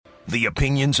The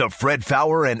opinions of Fred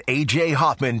Faour and A.J.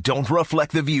 Hoffman don't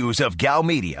reflect the views of Gal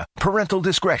Media. Parental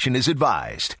discretion is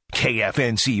advised.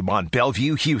 KFNC Mont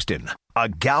Bellevue, Houston, a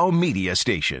Gal Media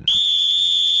station.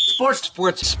 Sports.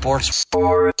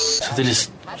 So they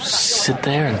just sit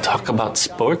there and talk about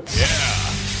sports?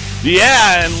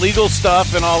 Yeah, and legal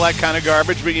stuff and all that kind of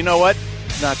garbage. But you know what?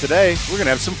 Not today. We're going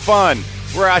to have some fun.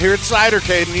 We're out here at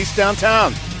Cidercade in East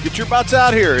Downtown. Get your butts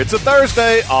out here. It's a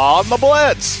Thursday on the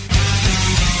Blitz.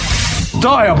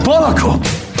 Diabolical.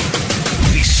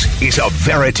 This is a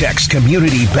Veritex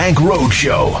Community Bank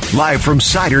Roadshow, live from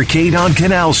Cidercade on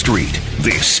Canal Street.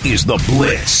 This is The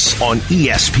Blitz on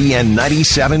ESPN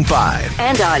 97.5.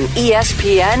 And on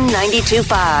ESPN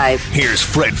 92.5. Here's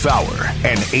Fred Faour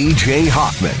and A.J.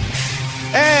 Hoffman.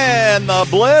 And the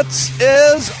Blitz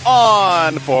is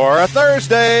on for a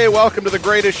Thursday. Welcome to the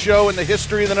greatest show in the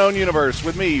history of the known universe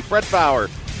with me, Fred Faour,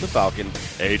 the Falcon,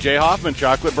 A.J. Hoffman,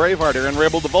 Chocolate Braveheart, Aaron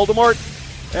Ribble, the Voldemort,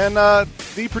 and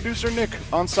the producer Nick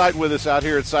on site with us out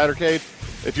here at Cidercade.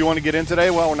 If you want to get in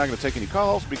today, well, we're not going to take any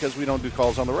calls because we don't do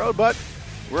calls on the road, but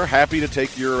we're happy to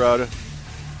take your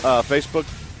Facebook.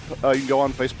 You can go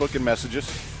on Facebook and message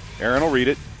us. Aaron will read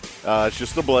it. It's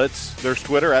just the Blitz. There's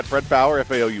Twitter at Fred Faour,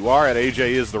 F-A-O-U-R, at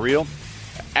AJ is the real,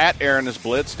 at Aaron is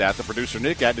Blitz, at the producer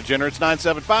Nick, at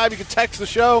Degenerates975. You can text the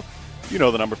show. You know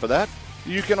the number for that.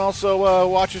 You can also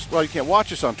watch us. Well, you can't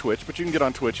watch us on Twitch, but you can get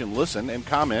on Twitch and listen and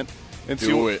comment and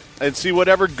see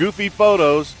whatever goofy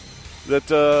photos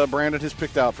that Brandon has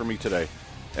picked out for me today.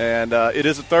 And it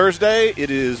is a Thursday. It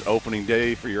is opening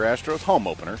day for your Astros, home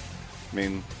opener. I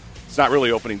mean, it's not really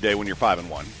opening day when you're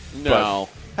 5-1. No.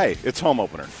 But, hey, it's home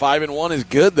opener. 5-1 is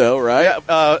good, though, right?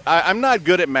 Yeah, I'm not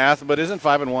good at math, but isn't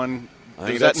 5-1?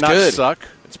 Does that not good. suck?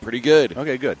 It's pretty good.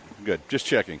 Okay, good. Just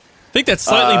checking. I think that's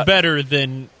slightly better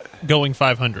than going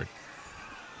 500.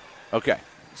 Okay,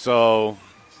 so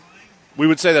we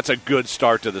would say that's a good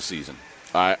start to the season.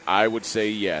 I would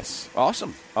say yes.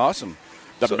 Awesome.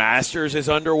 The Masters is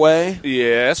underway.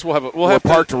 Yes, We're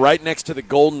parked right next to the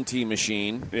Golden Tee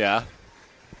machine. Yeah.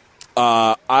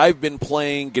 I've been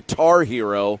playing Guitar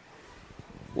Hero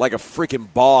like a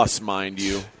freaking boss, mind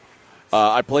you.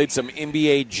 I played some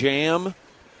NBA Jam.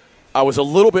 I was a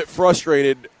little bit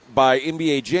frustrated by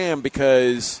NBA Jam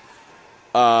because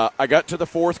I got to the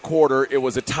fourth quarter. It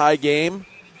was a tie game.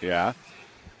 Yeah.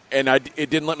 And it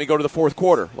didn't let me go to the fourth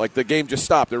quarter. Like, the game just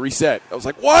stopped. It reset. I was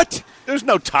like, what? There's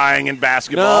no tying in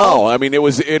basketball. No. I mean, it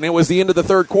was the end of the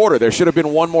third quarter. There should have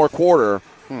been one more quarter,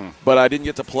 but I didn't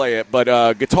get to play it.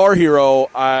 But Guitar Hero,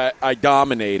 I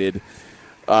dominated.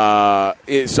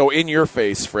 So in your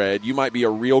face, Fred, you might be a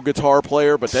real guitar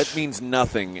player, but that means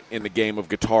nothing in the game of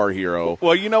Guitar Hero.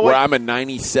 Well, you know what? Where I'm a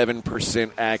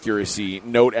 97%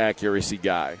 note accuracy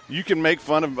guy. You can make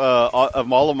fun of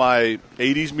all of my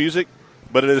 80s music,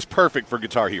 but it is perfect for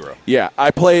Guitar Hero. Yeah,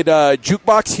 I played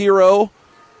Jukebox Hero,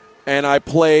 and I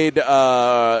played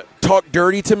Talk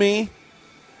Dirty to Me,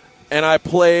 and I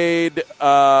played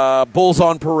Bulls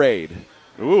on Parade.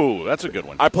 Ooh, that's a good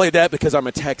one. I played that because I'm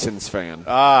a Texans fan.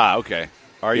 Ah, okay.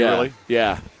 Are you really?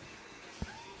 Yeah.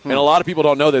 And a lot of people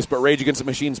don't know this, but Rage Against the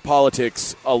Machine's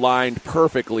politics aligned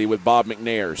perfectly with Bob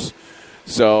McNair's.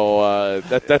 So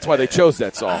that's why they chose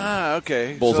that song. Ah,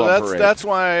 okay. Bulls so on Parade. That's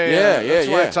why.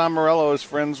 Why Tom Morello is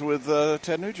friends with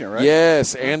Ted Nugent, right?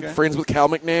 Yes, and friends with Cal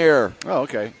McNair. Oh,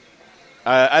 okay.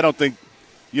 I don't think.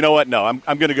 You know what? No, I'm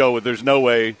going to go with. There's no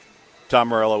way Tom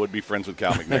Morello would be friends with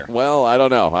Cal McNair. Well, I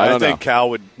don't know. I think Cal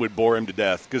would bore him to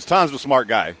death because Tom's a smart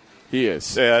guy. He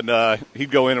is, and he'd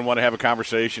go in and want to have a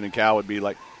conversation, and Cal would be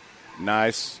like,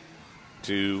 "Nice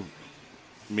to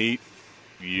meet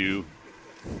you,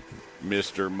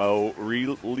 Mr. Mo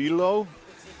Lilo."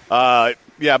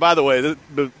 Yeah, by the way,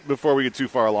 before we get too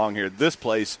far along here, this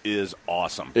place is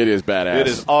awesome. It is badass. It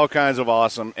is all kinds of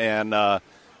awesome. And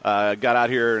got out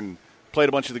here and played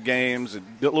a bunch of the games.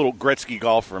 And did a little Gretzky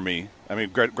golf for me. I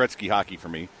mean, Gretzky hockey for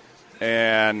me.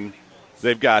 And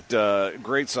they've got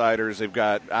great ciders. They've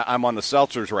got – I'm on the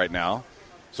seltzers right now.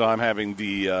 So I'm having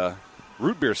the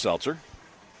root beer seltzer,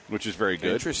 which is very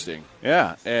good. Interesting.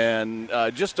 Yeah, and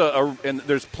and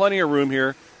there's plenty of room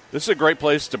here. This is a great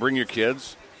place to bring your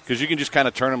kids because you can just kind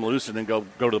of turn them loose and then go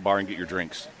to the bar and get your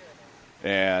drinks.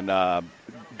 And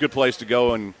good place to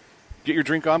go and get your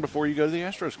drink on before you go to the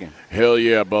Astros game. Hell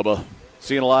yeah, Bubba!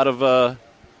 Seeing a lot of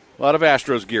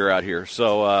Astros gear out here.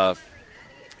 So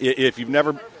if you've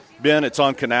never been, it's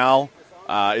on Canal.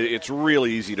 It's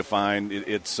really easy to find.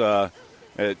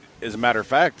 As a matter of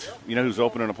fact, you know who's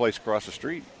opening a place across the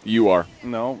street? You are.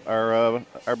 No,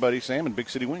 our buddy Sam in Big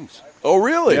City Wings. Oh,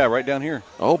 really? Yeah, right down here.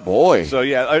 Oh, boy. So,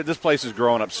 yeah, this place is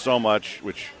growing up so much,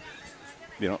 which,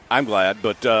 I'm glad.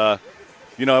 But,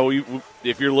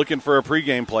 if you're looking for a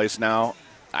pregame place now,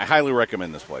 I highly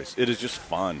recommend this place. It is just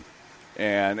fun,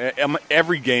 and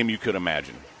every game you could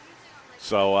imagine.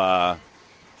 So,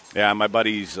 my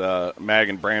buddies Mag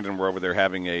and Brandon were over there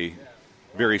having a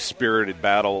very spirited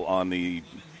battle on the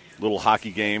little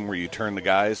hockey game where you turn the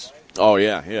guys. Oh,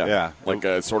 yeah. Like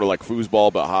sort of like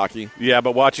foosball, but hockey. Yeah,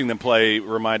 but watching them play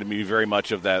reminded me very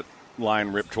much of that line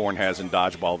Rip Torn has in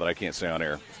Dodgeball that I can't say on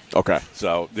air. Okay.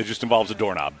 So it just involves a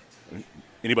doorknob.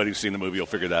 Anybody who's seen the movie will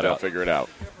figure that They'll out. figure it out.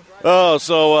 Oh,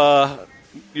 so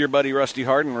your buddy Rusty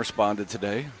Harden responded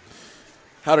today.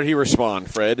 How did he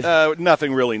respond, Fred?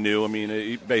 Nothing really new. I mean,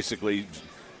 he basically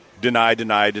deny,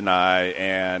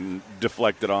 and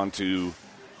deflected onto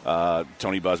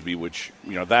Tony Busby, which,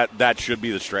 that should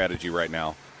be the strategy right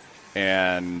now.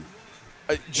 And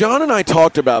John and I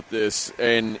talked about this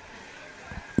and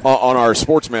on our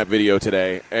sports map video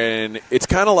today, and it's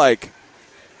kind of like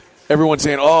everyone's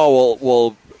saying, "Oh,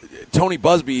 well, Tony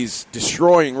Busby's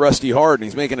destroying Rusty Harden.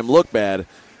 He's making him look bad."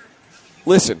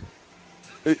 Listen,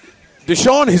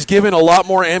 Deshaun has given a lot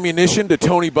more ammunition to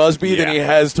Tony Busby than he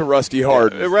has to Rusty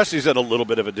Harden. Yeah, Rusty's at a little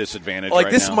bit of a disadvantage. Like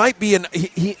right this now. might be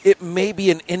it may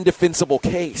be an indefensible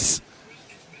case.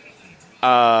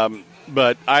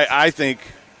 But I think,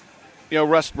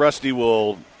 Rusty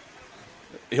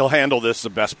he'll handle this the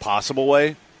best possible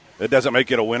way. It doesn't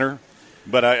make it a winner,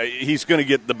 but he's going to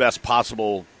get the best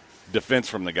possible defense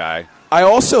from the guy. I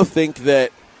also think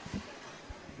that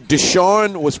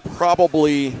Deshaun was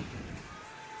probably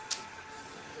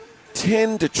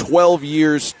 10 to 12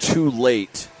 years too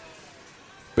late,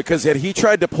 because had he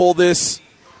tried to pull this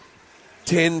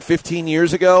 10, 15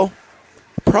 years ago,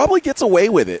 probably gets away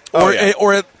with it.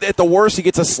 Or at the worst, he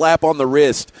gets a slap on the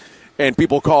wrist, and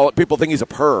people think he's a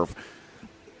perv.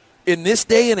 In this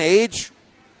day and age,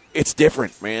 it's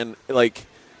different, man. Like,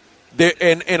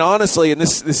 and honestly, and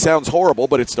this sounds horrible,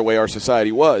 but it's the way our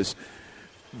society was.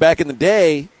 Back in the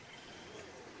day,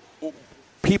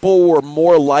 people were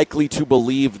more likely to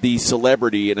believe the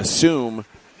celebrity and assume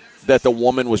that the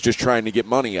woman was just trying to get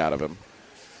money out of him.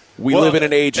 We live in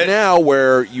an age now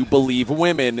where you believe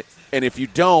women, and if you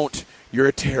don't, you're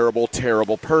a terrible,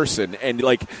 terrible person. And,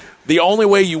 like, the only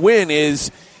way you win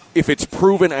is if it's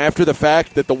proven after the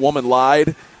fact that the woman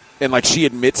lied and, like, she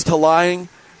admits to lying,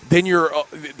 then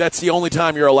that's the only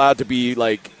time you're allowed to be,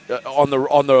 like,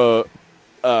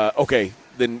 okay,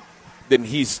 then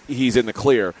he's in the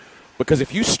clear. Because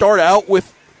if you start out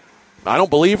with, I don't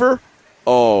believe her,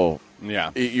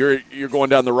 yeah, you're going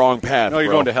down the wrong path. No,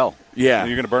 you're going to hell. Yeah,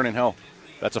 you're going to burn in hell.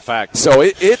 That's a fact. So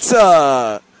it's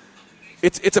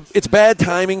bad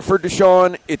timing for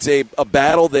Deshaun. It's a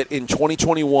battle that in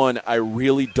 2021 I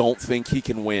really don't think he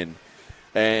can win.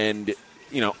 And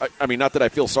I mean, not that I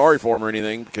feel sorry for him or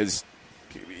anything, because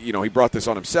he brought this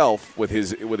on himself with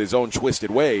his own twisted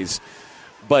ways.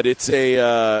 But it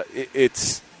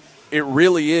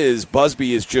really is.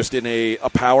 Busby is just in a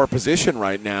power position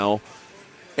right now,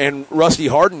 and Rusty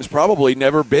Harden's probably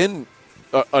never been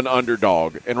an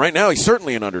underdog, and right now he's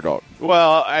certainly an underdog.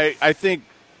 Well, I think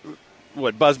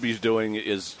what Busby's doing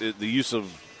is the use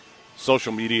of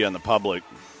social media and the public.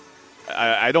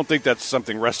 I don't think that's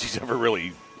something Rusty's ever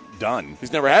really done.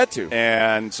 He's never had to.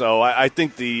 And so I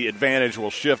think the advantage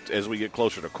will shift as we get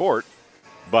closer to court.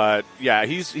 But, yeah,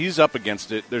 he's up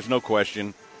against it. There's no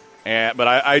question. But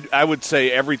I would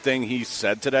say everything he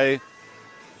said today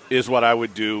is what I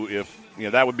would do if,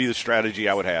 that would be the strategy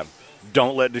I would have.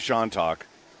 Don't let Deshaun talk.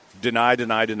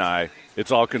 Deny.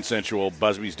 It's all consensual.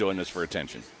 Busby's doing this for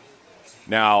attention.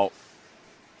 Now,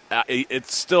 it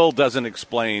still doesn't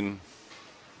explain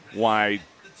why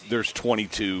there's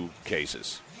 22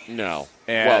 cases. No.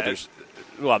 And,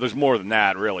 there's more than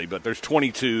that, really, but there's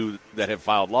 22 that have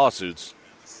filed lawsuits.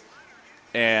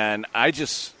 And I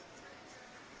just,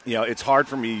 it's hard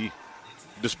for me,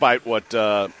 despite what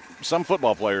some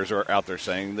football players are out there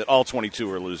saying, that all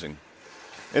 22 are losing.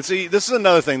 And see, this is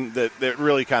another thing that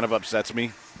really kind of upsets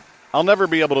me. I'll never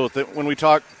be able to, when we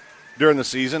talk during the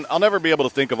season, I'll never be able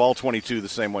to think of all 22 the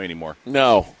same way anymore.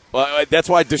 No. That's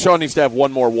why Deshaun needs to have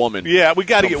one more woman. Yeah, we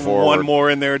got to get one more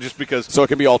in there just because. So it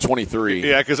can be all 23.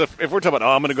 Yeah, because if we're talking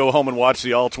about, I'm going to go home and watch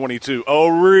the all 22. Oh,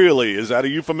 really? Is that a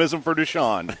euphemism for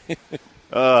Deshaun?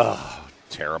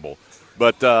 Terrible.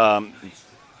 But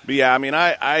yeah, I mean,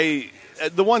 I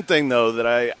the one thing, though,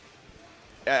 that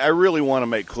I really want to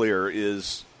make clear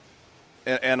is,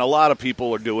 and a lot of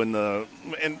people are doing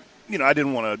and I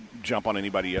didn't want to jump on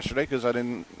anybody yesterday because I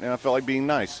felt like being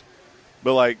nice.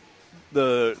 But, like,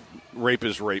 the rape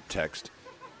is rape text.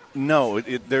 No,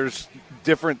 there's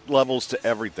different levels to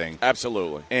everything.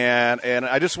 Absolutely. And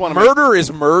I just want to Murder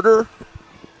is murder,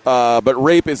 but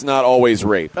rape is not always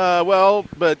rape.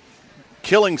 But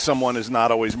killing someone is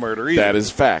not always murder either. That is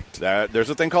fact. There's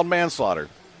a thing called manslaughter.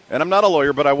 And I'm not a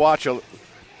lawyer, but I watch a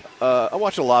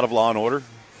lot of Law and Order.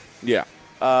 Yeah.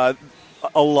 A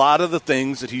lot of the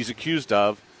things that he's accused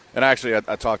of, and actually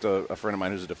I talked to a friend of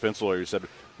mine who's a defense lawyer who said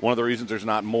one of the reasons there's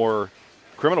not more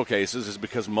criminal cases is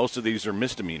because most of these are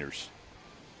misdemeanors.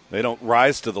 They don't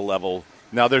rise to the level.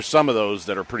 Now, there's some of those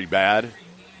that are pretty bad,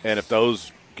 and if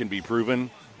those can be proven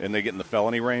and they get in the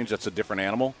felony range, that's a different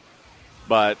animal.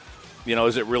 But,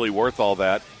 is it really worth all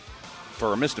that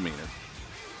for a misdemeanor?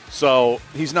 So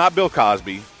he's not Bill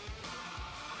Cosby.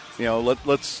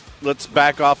 Let's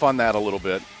back off on that a little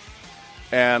bit,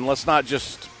 and let's not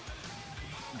just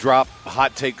drop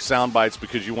hot take sound bites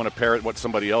because you want to parrot what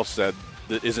somebody else said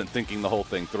that isn't thinking the whole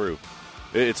thing through.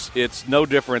 It's no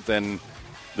different than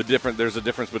there's a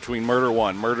difference between murder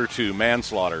 1, murder 2,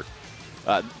 manslaughter.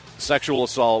 Sexual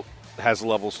assault has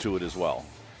levels to it as well.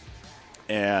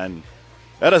 And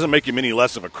that doesn't make him any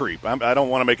less of a creep. I don't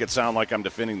want to make it sound like I'm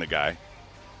defending the guy.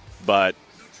 But,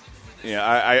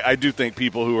 I do think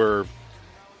people who are,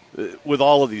 with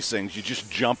all of these things, you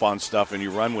just jump on stuff and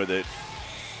you run with it.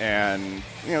 And,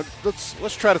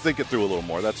 let's try to think it through a little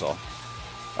more. That's all.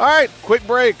 All right, quick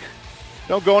break.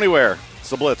 Don't go anywhere. It's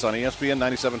The Blitz on ESPN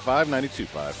 97.5,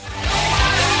 92.5.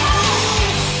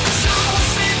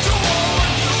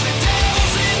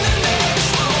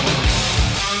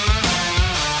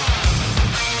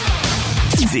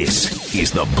 This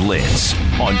is The Blitz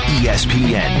on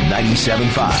ESPN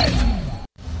 97.5.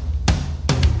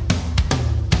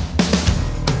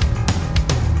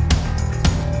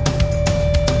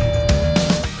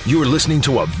 You're listening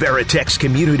to a Veritex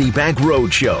Community Bank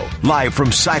Roadshow, live from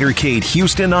Cidercade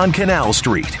Houston on Canal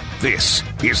Street. This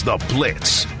is The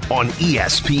Blitz on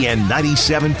ESPN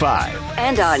 97.5.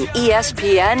 And on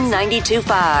ESPN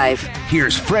 92.5.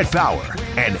 Here's Fred Faour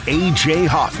and A.J.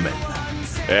 Hoffman.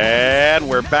 And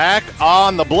we're back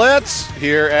on The Blitz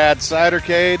here at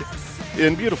Cidercade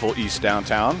in beautiful East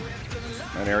Downtown,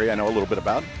 an area I know a little bit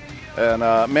about. And,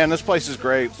 man, this place is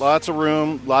great. Lots of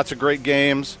room, lots of great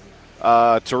games.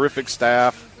 Terrific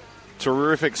staff,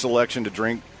 terrific selection to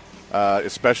drink,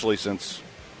 especially since,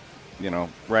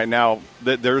 right now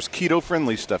there's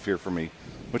keto-friendly stuff here for me,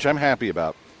 which I'm happy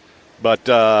about. But,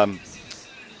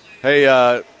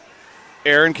 hey,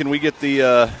 Aaron, can we get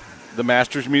the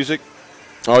Masters music?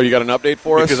 Oh, you got an update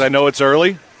for us? Because I know it's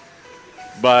early,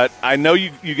 but I know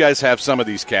you guys have some of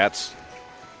these cats.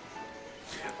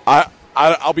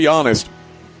 I'll be honest.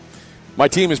 My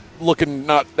team is looking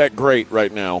not that great right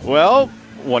now. Well,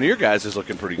 one of your guys is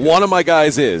looking pretty good. One of my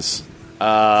guys is.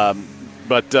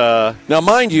 But now,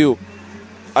 mind you,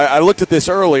 I looked at this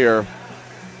earlier.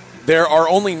 There are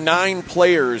only 9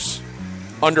 players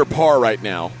under par right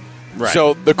now. Right.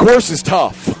 So the course is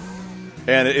tough.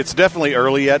 And it's definitely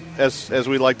early yet, as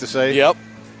we like to say. Yep.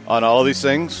 On all of these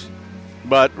things.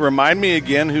 But remind me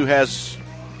again who has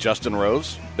Justin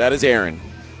Rose. That is Aaron.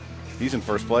 He's in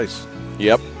first place.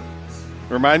 Yep.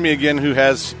 Remind me again who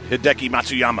has Hideki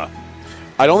Matsuyama.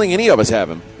 I don't think any of us have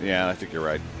him. Yeah, I think you're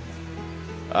right.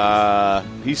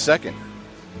 He's second.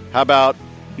 How about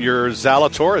your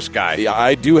Zalatoris guy? Yeah,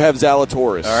 I do have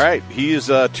Zalatoris. All right. He is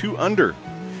 2 under.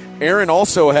 Aaron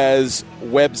also has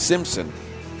Webb Simpson.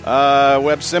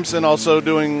 Webb Simpson also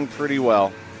doing pretty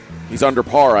well. He's under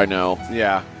par, I know.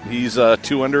 Yeah, he's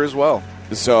 2 under as well.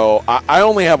 So I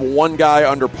only have one guy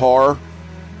under par,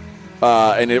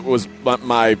 and it was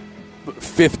my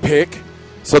 5th pick.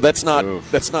 So that's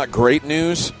not great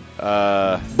news.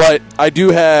 But I do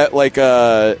have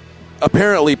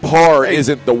apparently par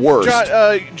isn't the worst.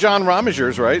 John Rahm is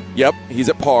yours, right? Yep, he's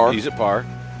at par. He's at par.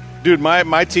 Dude,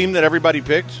 my team that everybody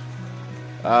picked,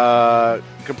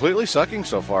 completely sucking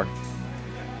so far.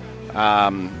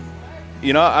 I'm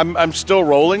still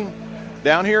rolling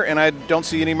down here, and I don't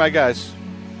see any of my guys.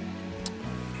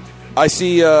 I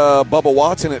see Bubba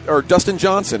Watson or Dustin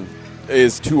Johnson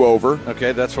is 2 over.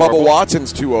 Okay, that's horrible. Bubba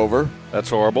Watson's 2 over. That's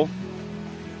horrible.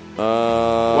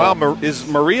 Wow, is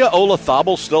Maria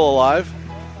Olazabal still alive?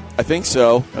 I think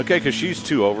so. Okay, because she's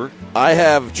 2 over. I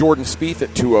have Jordan Spieth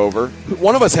at 2 over.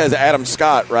 One of us has Adam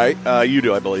Scott, right? You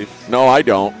do, I believe. No, I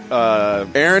don't.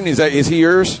 Aaron, is he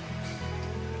yours?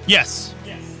 Yes.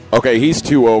 Okay, he's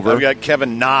 2 over. I've got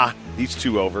Kevin Na. He's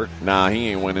 2 over. Nah, he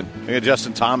ain't winning. I got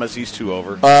Justin Thomas. He's 2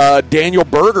 over. Daniel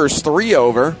Berger's 3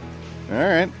 over. All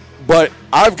right. But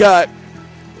I've got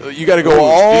you got to go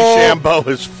DeChambeau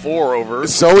is 4 over.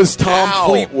 So is Tom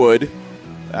Fleetwood.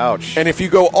 Ouch. And if you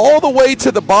go all the way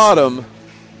to the bottom,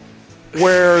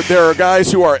 where there are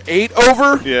guys who are 8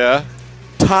 over, yeah,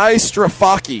 Ty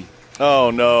Strafaki.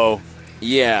 Oh no.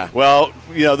 Yeah. Well,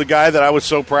 the guy that I was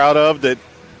so proud of that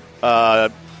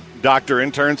Dr.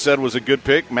 Intern said was a good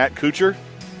pick, Matt Kuchar,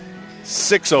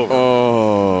 6 over.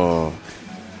 Oh.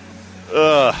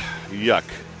 Yuck.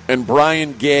 And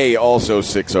Brian Gay also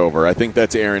 6 over. I think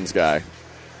that's Aaron's guy.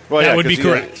 Well, That would be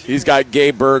correct. He's got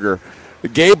Gay Berger. The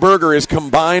Gay Berger is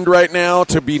combined right now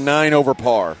to be 9 over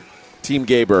par. Team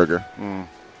Gay Berger.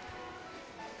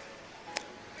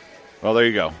 Well, there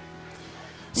you go.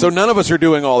 So none of us are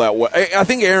doing all that well. I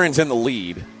think Aaron's in the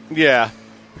lead. Yeah.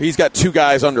 He's got 2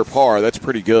 guys under par. That's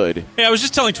pretty good. Hey, I was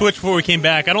just telling Twitch before we came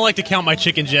back, I don't like to count my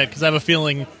chicken jet because I have a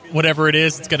feeling whatever it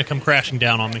is, it's going to come crashing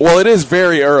down on me. Well, it is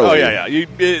very early. Oh,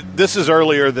 yeah. This is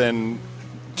earlier than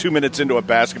 2 minutes into a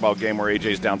basketball game where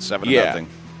AJ's down 7-0.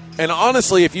 And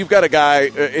honestly, if you've got a guy,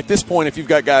 at this point, if you've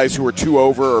got guys who are 2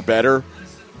 over or better,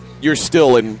 you're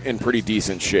still in pretty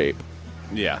decent shape.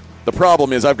 Yeah. The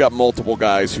problem is I've got multiple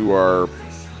guys who are,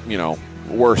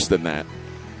 worse than that.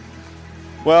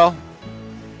 Well,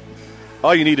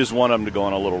 all you need is one of them to go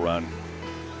on a little run,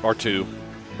 or 2,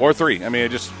 or 3. I mean,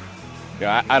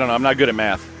 I don't know. I'm not good at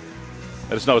math.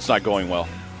 I just know it's not going well.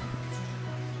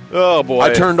 Oh, boy.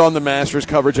 I turned on the Masters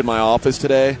coverage in my office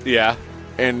today. Yeah.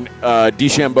 And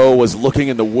DeChambeau was looking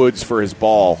in the woods for his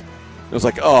ball. It was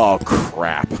like, oh,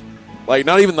 crap. Like,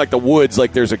 not even like the woods,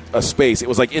 like there's a space. It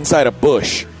was like inside a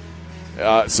bush.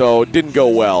 So it didn't go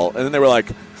well. And then they were like,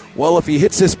 well, if he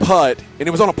hits his putt, and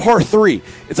it was on a par 3.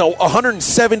 It's a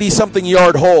 170-something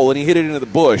yard hole, and he hit it into the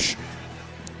bush.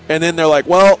 And then they're like,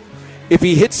 well, if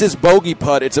he hits his bogey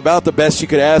putt, it's about the best you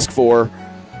could ask for.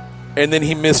 And then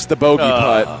he missed the bogey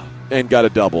putt and got a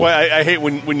double. Well, I hate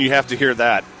when you have to hear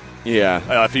that.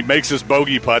 Yeah. If he makes his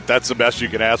bogey putt, that's the best you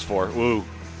can ask for. Woo.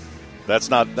 That's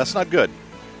not good.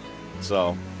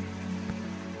 So,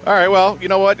 all right, well, you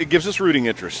know what? It gives us rooting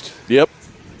interest. Yep.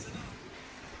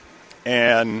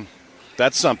 And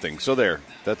that's something. So there.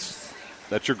 That's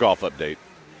your golf update.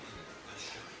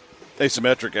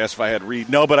 Asymmetric asked if I had Reed.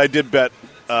 No, but I did bet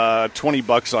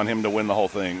 $20 on him to win the whole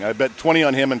thing. I bet 20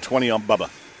 on him and 20 on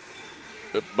Bubba.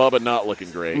 Bubba not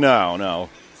looking great. No.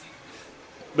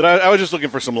 But I was just looking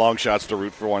for some long shots to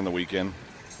root for on the weekend.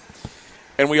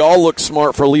 And we all look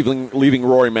smart for leaving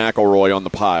Rory McIlroy on the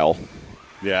pile.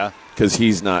 Yeah. Because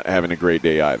he's not having a great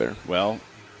day either. Well,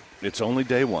 it's only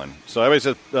day 1. So everybody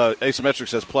says, Asymmetric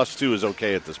says +2 is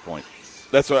okay at this point.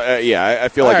 That's what. I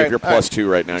feel like if you're +2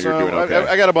 right now, you're doing okay.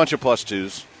 I got a bunch of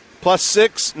 +2s.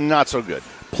 +6, not so good.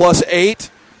 +8,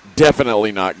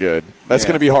 definitely not good. That's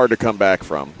going to be hard to come back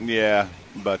from. Yeah,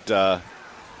 but oh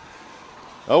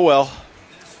well.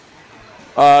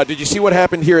 Did you see what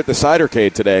happened here at the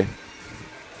Cidercade today?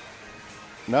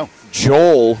 No.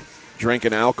 Joel drank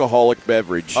an alcoholic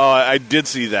beverage. Oh, I did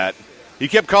see that. He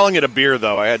kept calling it a beer,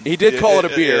 though. He did call it a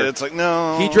beer. It's like,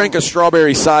 no. He drank a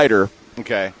strawberry cider.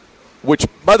 Okay. Which,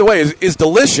 by the way, is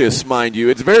delicious, mind you.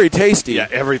 It's very tasty. Yeah,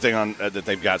 everything on that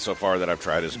they've got so far that I've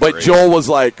tried is great. But Joel was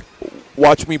like,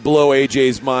 watch me blow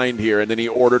AJ's mind here, and then he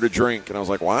ordered a drink. And I was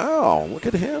like, wow, look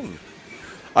at him.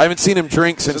 I haven't seen him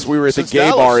drink since we were at the gay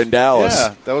bar in Dallas.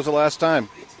 Yeah, that was the last time.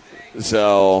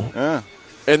 So, yeah.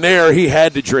 And there he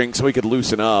had to drink so he could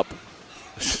loosen up.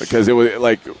 Because it was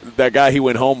like that guy he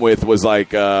went home with was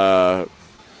like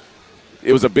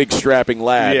it was a big strapping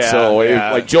lad. Yeah, so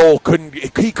yeah. Joel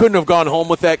couldn't have gone home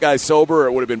with that guy sober, or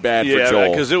it would have been bad for Joel. Yeah,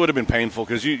 because it would have been painful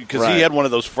because he had one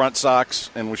of those front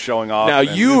socks and was showing off. Now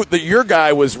your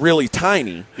guy was really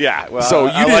tiny. Yeah, well, so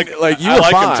you didn't like you were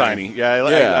like fine. him tiny.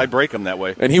 Yeah, I break him that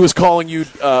way. And he was calling you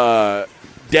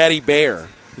Daddy Bear.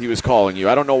 He was calling you.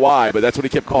 I don't know why, but that's what he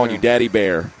kept calling you, Daddy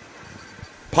Bear,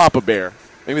 Papa Bear.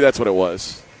 Maybe that's what it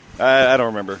was. I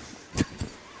don't remember.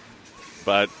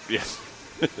 But, yes.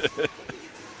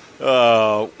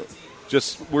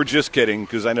 We're just kidding,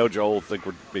 because I know Joel will think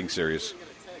we're being serious.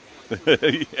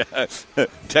 Yeah.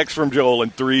 Text from Joel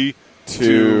in 3,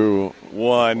 2,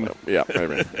 1. Yeah,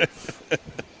 maybe.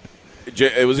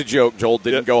 It was a joke. Joel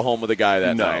didn't go home with a guy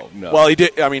that night. No. Well, he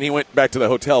did. I mean, he went back to the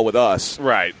hotel with us.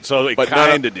 Right. So it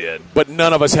kind of did. But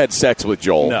none of us had sex with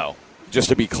Joel. No. Just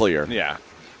to be clear. Yeah.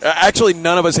 Actually,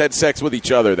 none of us had sex with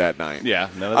each other that night. Yeah,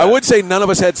 none of that. I would say none of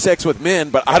us had sex with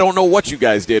men, but I don't know what you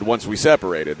guys did once we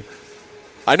separated.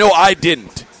 I know I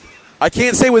didn't. I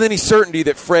can't say with any certainty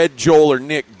that Fred, Joel, or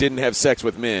Nick didn't have sex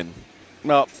with men.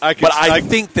 No, I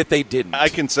think that they didn't. I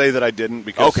can say that I didn't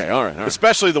because all right.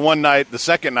 Especially the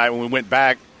second night when we went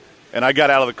back, and I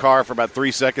got out of the car for about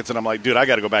 3 seconds, and I'm like, dude, I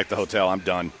got to go back to the hotel. I'm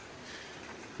done.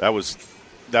 That was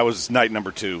night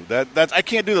number 2. I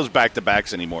can't do those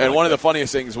back-to-backs anymore. And one of the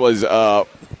funniest things was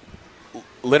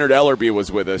Leonard Ellerby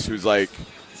was with us, who's like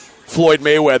Floyd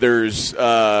Mayweather's,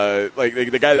 like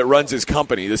the guy that runs his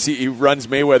company. He runs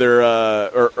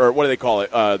Mayweather, or what do they call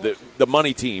it? The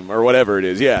money team or whatever it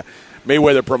is. Yeah.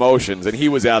 Mayweather Promotions, and he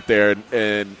was out there,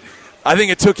 and I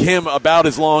think it took him about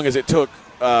as long as it took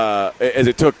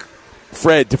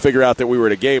Fred to figure out that we were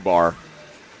at a gay bar.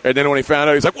 And then when he found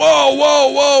out, he's like, whoa,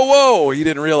 whoa, whoa, whoa. He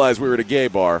didn't realize we were at a gay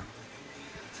bar.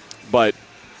 But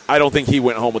I don't think he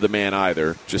went home with a man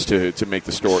either, just to make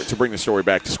the story, to bring the story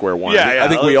back to square one. Yeah, I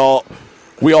think we all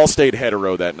stayed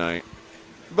hetero that night.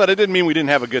 But it didn't mean we didn't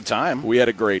have a good time. We had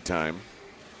a great time.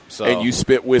 So, and you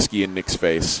spit whiskey in Nick's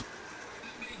face.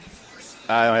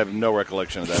 I have no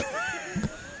recollection of that.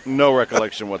 No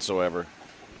recollection whatsoever.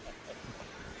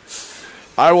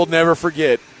 I will never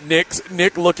forget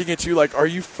Nick looking at you like, are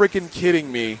you freaking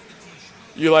kidding me?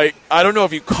 You like, I don't know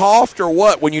if you coughed or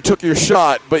what when you took your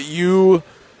shot, but you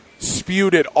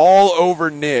spewed it all over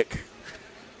Nick.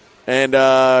 And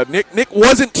Nick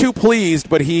wasn't too pleased,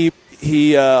 but he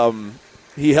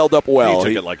held up well. He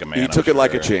took it like a man. He took it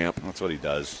like a champ. That's what he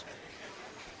does.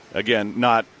 Again,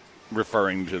 not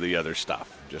referring to the other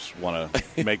stuff. Just want to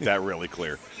make that really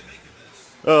clear.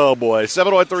 Oh, boy.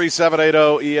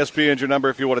 713-780-ESPN is your number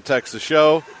if you want to text the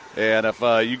show. And if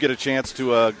you get a chance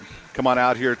to come on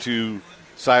out here to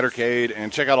Cidercade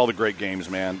and check out all the great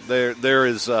games, man. There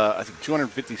is, I think,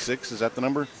 256. Is that the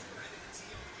number?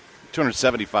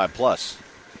 275 plus.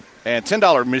 And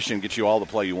 $10 admission gets you all the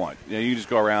play you want. You know, you just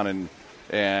go around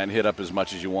and hit up as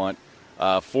much as you want.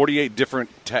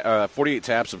 48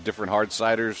 taps of different hard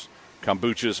ciders,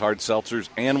 kombuchas, hard seltzers,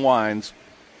 and wines,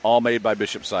 all made by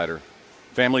Bishop Cider.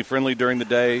 Family friendly during the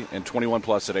day and 21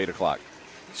 plus at 8 o'clock.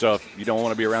 So if you don't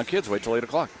want to be around kids, wait till 8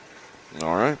 o'clock.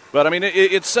 All right. But, I mean,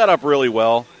 it's set up really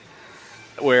well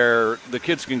where the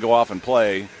kids can go off and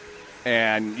play,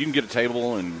 and you can get a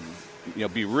table and, you know,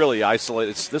 be really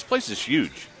isolated. This place is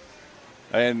huge.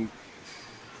 And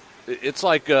it's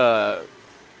like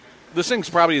this thing's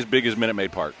probably as big as Minute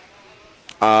Maid Park.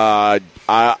 I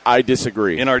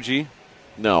disagree. NRG?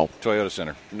 No. Toyota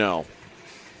Center? No.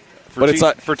 It's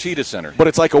like Fertitta Center. But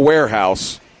it's like a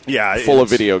warehouse full of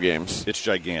video games. It's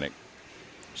gigantic.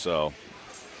 So,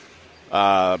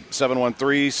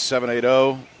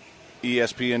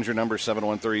 713-780-ESPN's your number,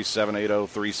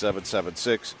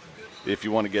 713-780-3776 if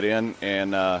you want to get in.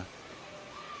 And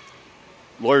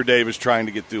Lawyer Dave is trying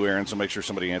to get through, Aaron, so make sure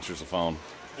somebody answers the phone.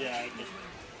 Yeah.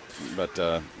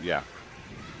 But, yeah.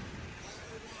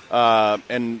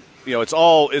 And, you know, it's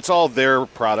all their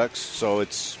products, so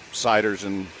it's ciders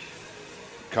and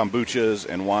kombuchas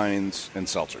and wines and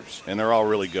seltzers, and they're all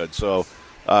really good. So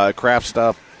craft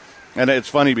stuff. And it's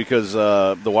funny because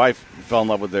the wife fell in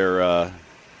love with their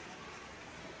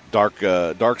dark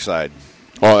side.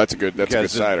 Oh, that's a good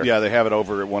cider. Yeah, they have it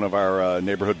over at one of our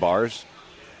neighborhood bars.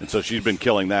 And so she's been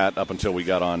killing that up until we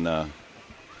got on that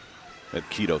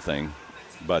keto thing.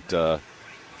 But,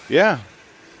 yeah.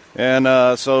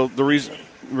 And so the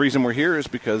reason we're here is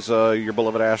because your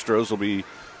beloved Astros will be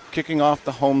kicking off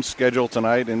the home schedule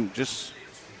tonight, and just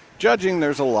judging,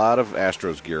 there's a lot of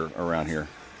Astros gear around here.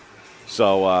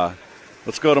 So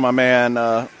let's go to my man,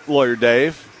 Lawyer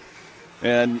Dave.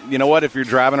 And you know what? If you're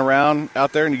driving around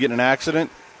out there and you get in an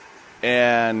accident,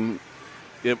 and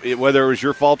whether it was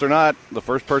your fault or not, the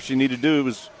first person you need to do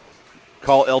is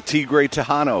call El Tigre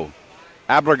Tejano.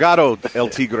 Abrigado El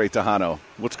Tigre Tejano.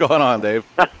 What's going on, Dave?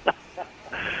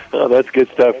 Oh, that's good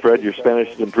stuff, Fred. Your Spanish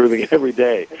is improving every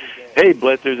day. Hey,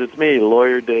 Blitzers, it's me,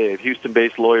 Lawyer Dave,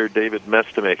 Houston-based lawyer David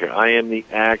Mestamaker. I am the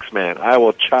axe man. I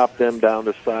will chop them down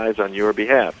to size on your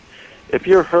behalf. If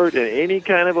you're hurt in any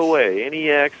kind of a way,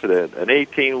 any accident, an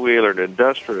 18-wheeler, an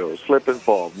industrial, slip and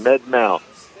fall, med-mal,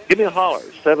 give me a holler,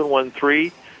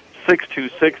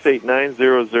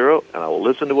 713-626-8900, and I will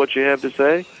listen to what you have to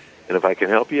say, and if I can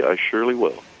help you, I surely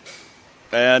will.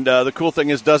 And the cool thing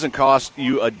is, it doesn't cost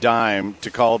you a dime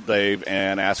to call Dave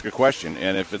and ask a question.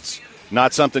 And if it's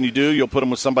not something you do, you'll put them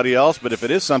with somebody else. But if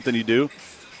it is something you do,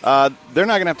 they're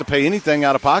not going to have to pay anything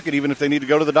out of pocket, even if they need to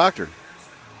go to the doctor.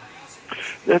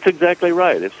 That's exactly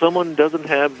right. If someone doesn't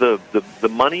have the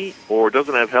money or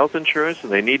doesn't have health insurance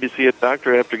and they need to see a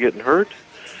doctor after getting hurt,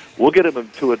 we'll get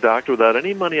them to a doctor without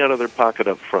any money out of their pocket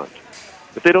up front.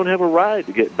 If they don't have a ride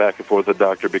to get back and forth to the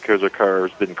doctor because their car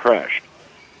has been crashed,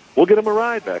 we'll get them a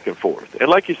ride back and forth. And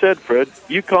like you said, Fred,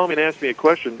 you call me and ask me a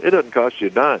question, it doesn't cost you a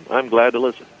dime. I'm glad to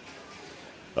listen.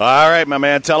 All right, my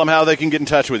man. Tell them how they can get in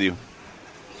touch with you.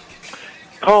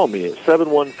 Call me at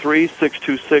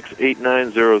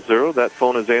 713-626-8900. That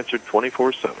phone is answered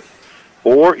 24/7.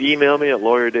 Or email me at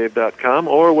lawyerdave.com.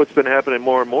 Or what's been happening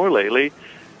more and more lately,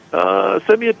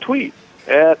 send me a tweet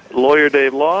at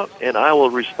LawyerDaveLaw, and I will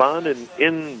respond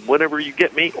in whenever you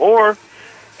get me. Or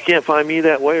if you can't find me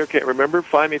that way or can't remember,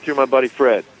 find me through my buddy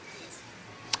Fred.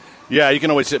 Yeah, you can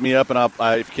always hit me up, and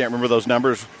if you can't remember those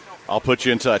numbers, I'll put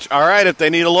you in touch. All right, if they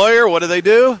need a lawyer, what do?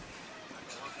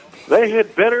 They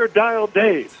had better dial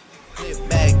Dave.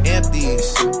 Bag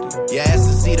empties. Yeah, asked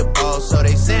to see the ball, so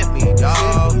they sent me,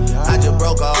 dog. I just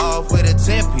broke her off with a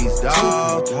 10-piece,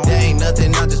 dog. There ain't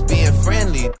nothing, I'm just being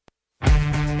friendly.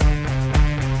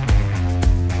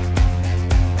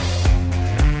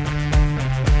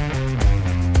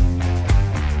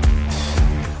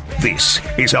 This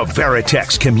is a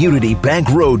Veritex Community Bank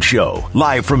Roadshow,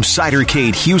 live from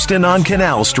Cidercade Houston on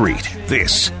Canal Street.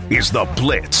 This is The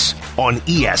Blitz on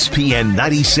ESPN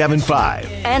 97.5.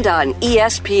 And on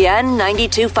ESPN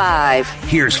 92.5.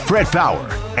 Here's Fred Faour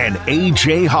and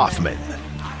A.J. Hoffman.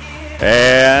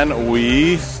 And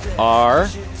we are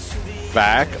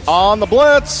back on The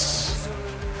Blitz.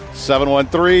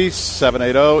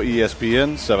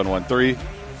 713-780-ESPN,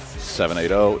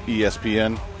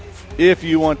 713-780-ESPN. If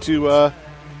you want to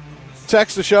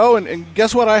text the show, and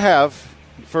guess what I have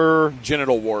for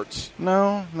genital warts?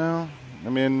 No. I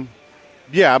mean,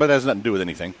 yeah, but it has nothing to do with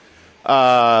anything.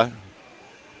 I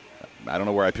don't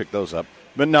know where I picked those up.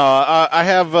 But no, I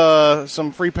have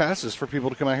some free passes for people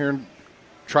to come out here and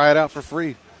try it out for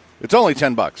free. It's only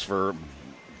 $10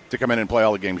 to come in and play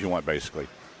all the games you want, basically.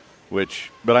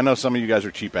 But I know some of you guys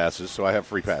are cheap asses, so I have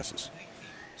free passes.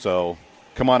 So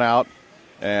come on out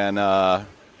and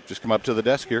just come up to the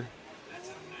desk here.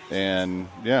 And,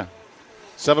 yeah,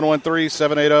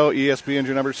 713-780-ESPN,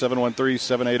 your number,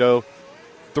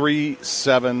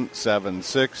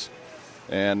 713-780-3776.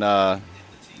 And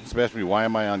somebody asked me, why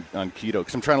am I on keto?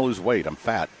 Because I'm trying to lose weight. I'm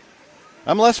fat.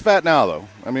 I'm less fat now, though.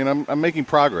 I mean, I'm making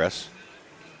progress.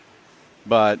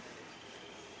 But,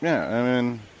 yeah, I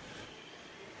mean,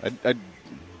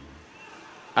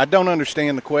 I don't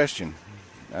understand the question.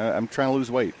 I'm trying to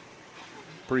lose weight.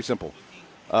 Pretty simple.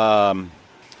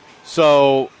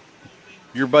 So,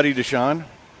 your buddy Deshaun?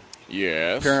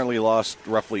 Yes. Apparently lost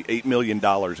roughly $8 million in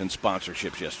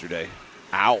sponsorships yesterday.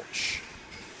 Ouch.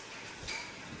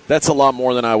 That's a lot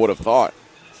more than I would have thought.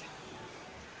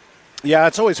 Yeah,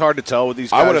 it's always hard to tell with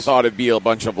these guys. I would have thought it'd be a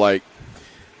bunch of like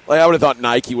I would have thought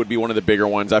Nike would be one of the bigger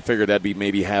ones. I figured that'd be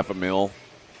maybe $500,000.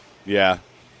 Yeah.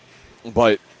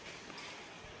 But,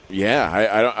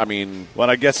 yeah, I mean. Well,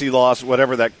 I guess he lost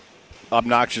whatever that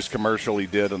obnoxious commercial he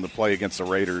did on the play against the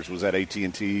Raiders. Was that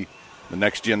AT&T, the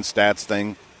Next Gen Stats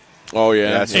thing? Oh,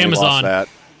 yeah. So Amazon. He lost that.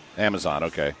 Amazon,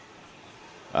 okay.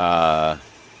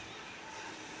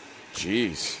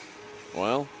 Jeez.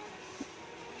 Well,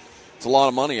 it's a lot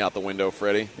of money out the window,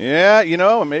 Freddie. Yeah,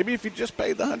 maybe if you just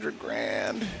paid the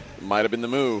 $100,000. It might have been the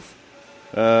move.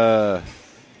 So,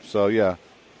 yeah.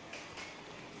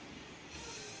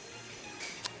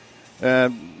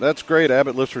 And that's great.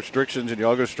 Abbott lifts restrictions, and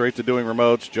y'all go straight to doing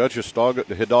remotes. Judge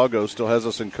Hidalgo still has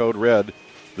us in code red.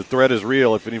 The threat is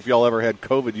real. If any of y'all ever had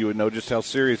COVID, you would know just how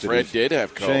serious it is. Fred did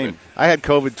have COVID. Shame. I had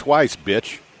COVID twice,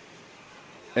 bitch.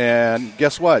 And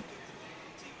guess what?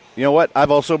 You know what?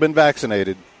 I've also been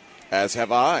vaccinated. As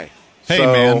have I. Hey,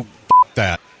 So- man,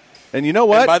 that. And you know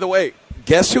what? And by the way,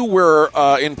 guess who we're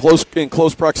in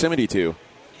close proximity to?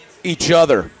 Each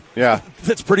other. Yeah.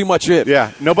 That's pretty much it.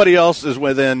 Yeah. Nobody else is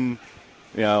within,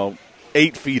 8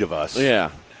 feet of us. Yeah.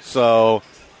 So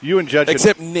you and Judge.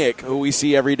 Except Nick, who we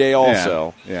see every day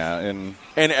also. Yeah. And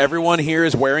everyone here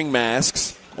is wearing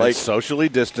masks. like socially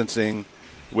distancing,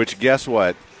 which guess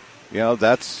what?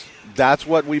 That's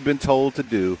what we've been told to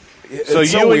do. So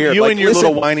It's you, so weird. and, you Like, and your listen,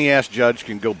 little whiny ass judge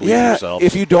can go bleed yourself.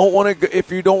 If you don't want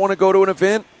to go to an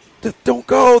event, don't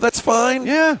go. That's fine.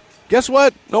 Yeah. Guess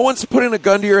what? No one's putting a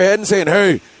gun to your head and saying,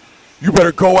 "Hey, you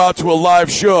better go out to a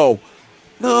live show."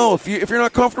 No, if you're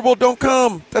not comfortable, don't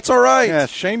come. That's all right. Yeah,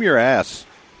 shame your ass.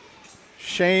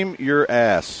 Shame your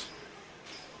ass.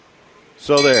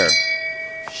 So there.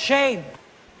 Shame.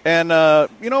 And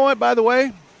you know what, by the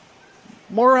way?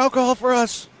 More alcohol for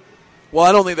us. Well,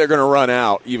 I don't think they're going to run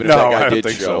out, even if that guy did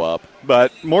show up.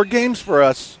 But more games for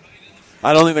us.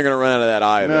 I don't think they're going to run out of that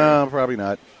either. No, probably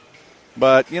not.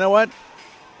 But you know what?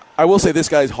 I will say this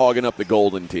guy's hogging up the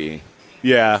golden tee.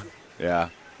 Yeah.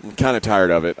 I'm kind of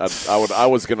tired of it. I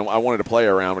wanted to play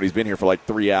around, but he's been here for like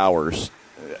 3 hours.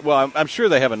 Well, I'm sure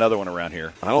they have another one around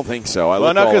here. I don't think so.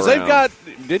 Because they've got.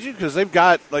 Did you? Because they've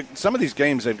got some of these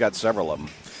games. They've got several of them.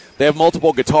 They have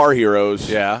multiple Guitar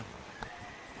Heroes. Yeah.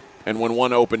 And when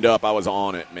one opened up, I was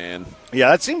on it, man. Yeah,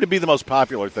 that seemed to be the most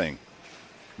popular thing.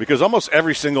 Because almost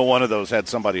every single one of those had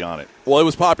somebody on it. Well, it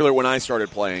was popular when I started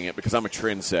playing it because I'm a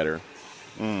trendsetter.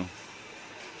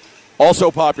 Also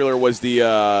popular was the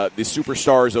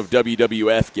Superstars of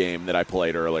WWF game that I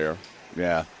played earlier.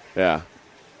 Yeah. Yeah.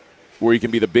 Where you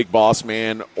can be the Big Boss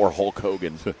Man or Hulk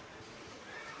Hogan.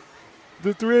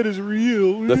 The threat is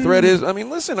real. The threat is,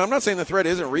 listen, I'm not saying the threat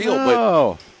isn't real,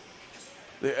 but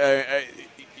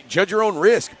Judge your own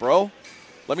risk, bro.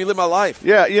 Let me live my life.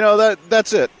 Yeah,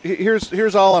 that's it.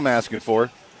 Here's all I'm asking for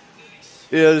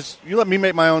is you let me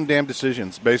make my own damn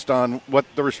decisions based on what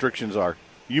the restrictions are.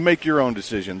 You make your own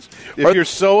decisions. If you're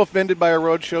so offended by a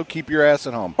road show, keep your ass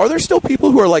at home. Are there still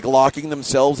people who are, like, locking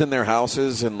themselves in their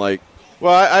houses and, like...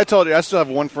 Well, I told you, I still have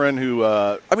one friend who...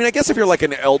 I guess if you're, like,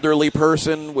 an elderly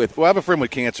person with... Well, I have a friend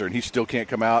with cancer, and he still can't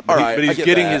come out. But, but he's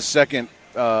getting his second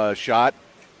shot,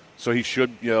 so he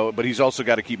should, but he's also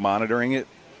got to keep monitoring it.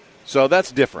 So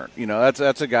that's different.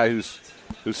 That's a guy who's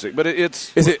sick. But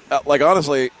it's... Is it,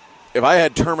 honestly, if I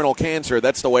had terminal cancer,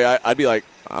 that's the way I'd be like,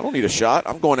 I don't need a shot.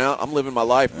 I'm going out. I'm living my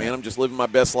life, man. I'm just living my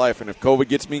best life. And if COVID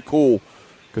gets me, cool.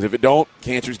 Because if it don't,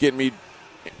 cancer's getting me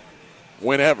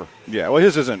whenever. Yeah, well,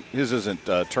 his isn't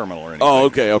terminal or anything. Oh,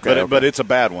 okay. But it's a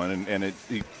bad one, and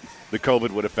the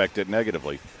COVID would affect it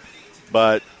negatively.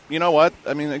 But you know what?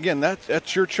 I mean, again,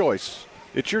 that's your choice.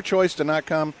 It's your choice to not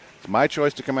come. It's my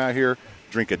choice to come out here,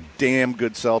 drink a damn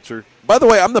good seltzer. By the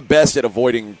way, I'm the best at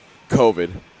avoiding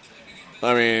COVID.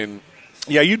 I mean...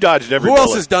 Yeah, you dodged every Who bullet.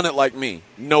 else has done it like me?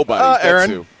 Nobody.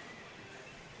 Aaron.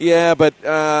 Yeah, but...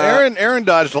 Aaron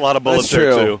dodged a lot of bullets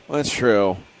there, too. That's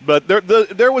true. But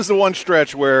there was the one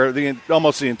stretch where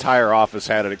almost the entire office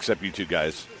had it except you two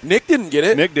guys. Nick didn't get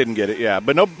it. Nick didn't get it, yeah.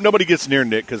 But nobody gets near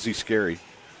Nick because he's scary.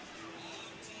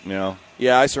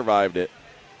 Yeah, I survived it.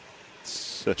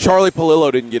 Charlie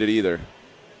Palillo didn't get it either.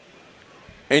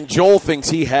 And Joel thinks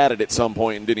he had it at some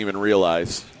point and didn't even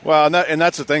realize. Well, and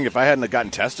that's the thing. If I hadn't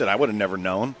gotten tested, I would have never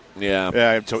known.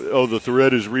 Yeah. The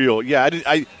threat is real. Yeah,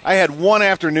 I had one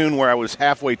afternoon where I was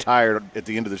halfway tired at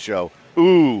the end of the show.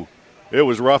 Ooh, it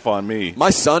was rough on me. My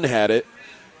son had it,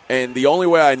 and the only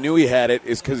way I knew he had it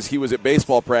is because he was at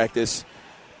baseball practice,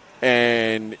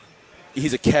 and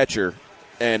he's a catcher,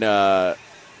 and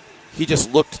he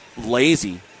just looked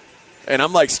lazy. And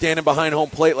I'm, like, standing behind home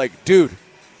plate like, dude,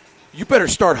 you better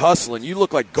start hustling. You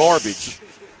look like garbage.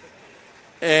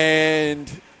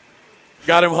 And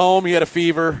got him home. He had a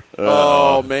fever.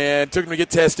 Oh, man. Took him to get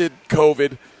tested.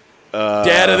 COVID.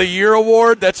 Dad of the Year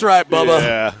award? That's right, Bubba.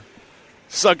 Yeah.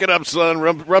 Suck it up, son.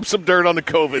 Rub some dirt on the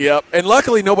COVID. Yep. And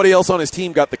luckily, nobody else on his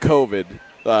team got the COVID.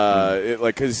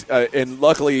 And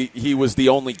luckily, he was the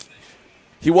only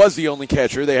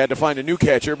catcher. They had to find a new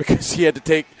catcher because he had to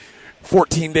take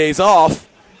 14 days off.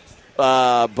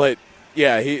 But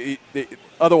yeah, he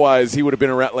otherwise he would have been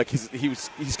around. Like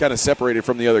he's kind of separated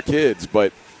from the other kids.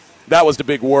 But that was the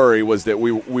big worry, was that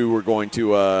we were going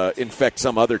to infect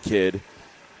some other kid,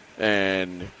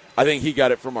 and I think he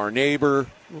got it from our neighbor,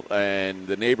 and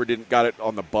the neighbor didn't got it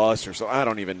on the bus or so. I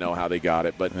don't even know how they got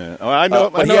it, but yeah. I know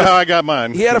how I got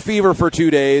mine. He had a fever for 2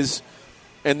 days,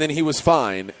 and then he was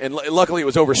fine. And luckily, it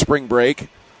was over spring break.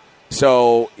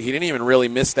 So he didn't even really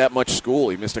miss that much school.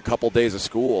 He missed a couple days of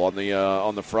school on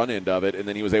the front end of it, and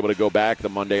then he was able to go back the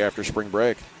Monday after spring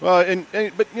break. Well,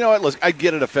 but you know what? Listen, I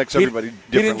get it affects everybody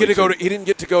differently. He didn't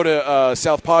get to go to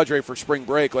South Padre for spring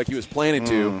break like he was planning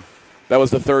to. That was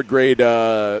the third grade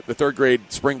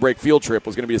spring break field trip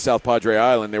was going to be to South Padre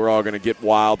Island. They were all going to get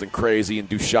wild and crazy and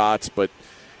do shots, but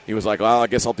he was like, "Well, I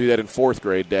guess I'll do that in fourth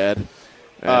grade, Dad."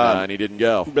 And he didn't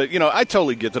go. But, I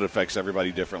totally get that it affects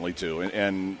everybody differently, too.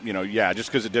 And just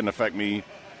because it didn't affect me,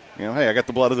 hey, I got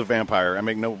the blood of the vampire. I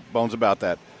make no bones about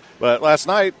that. But last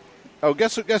night,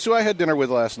 guess who I had dinner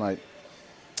with last night?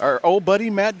 Our old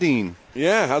buddy, Matt Dean.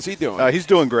 Yeah, how's he doing? He's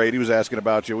doing great. He was asking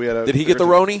about you. Did he get the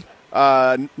Roni?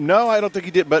 No, I don't think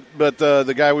he did. But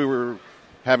the guy we were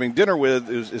having dinner with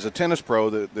is a tennis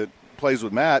pro that plays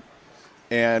with Matt,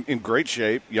 and in great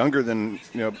shape, younger than,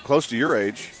 close to your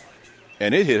age.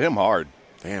 And it hit him hard.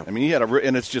 Damn. I mean, he had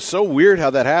and it's just so weird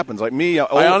how that happens. Like me,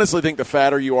 I honestly think the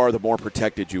fatter you are, the more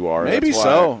protected you are. Maybe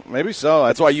so.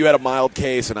 That's why you had a mild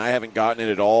case, and I haven't gotten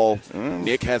it at all.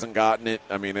 Nick hasn't gotten it.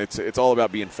 I mean, it's all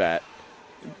about being fat.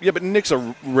 Yeah, but Nick's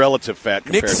a relative fat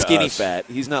compared Nick's to skinny us. fat.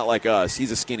 He's not like us. He's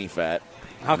a skinny fat.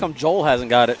 How come Joel hasn't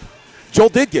got it? Joel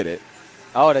did get it.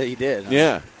 Oh, he did. Huh?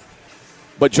 Yeah.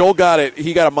 But Joel got it.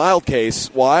 He got a mild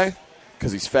case. Why?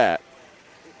 Because he's fat.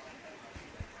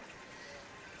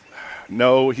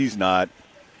 No, he's not.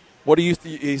 What do you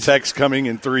think? Text coming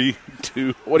in 3,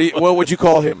 2. What would you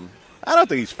call him? I don't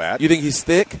think he's fat. You think he's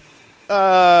thick?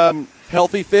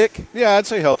 Healthy thick? Yeah, I'd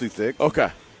say healthy thick.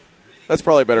 Okay. That's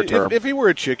probably a better term. If he were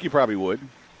a chick, you probably would.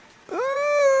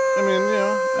 I mean,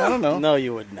 I don't know. No,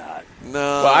 you would not. No.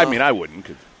 Well, I mean, I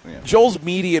wouldn't. Joel's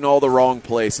meaty in all the wrong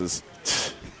places.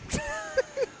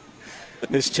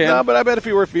 His chin? No, but I bet if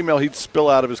he were a female, he'd spill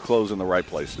out of his clothes in the right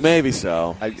places. Maybe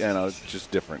so. It's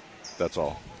just different. That's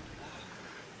all.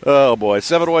 Oh, boy.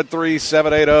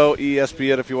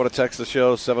 713-780-ESPN if you want to text the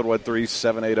show.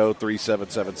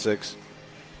 713-780-3776.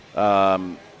 Yeah,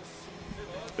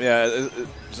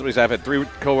 somebody said I've had 3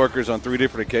 coworkers on 3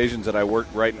 different occasions that I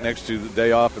worked right next to the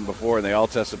day off and before, and they all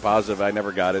tested positive. I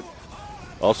never got it.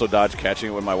 Also dodged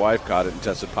catching it when my wife caught it and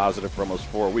tested positive for almost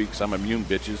 4 weeks. I'm immune,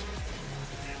 bitches.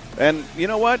 And you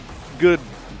know what? Good.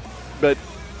 But,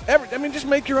 just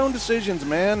make your own decisions,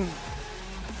 man.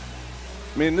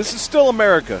 I mean, this is still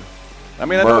America. I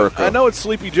mean, I know it's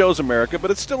Sleepy Joe's America, but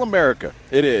it's still America.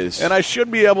 It is. And I should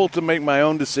be able to make my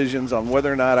own decisions on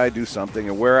whether or not I do something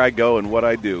and where I go and what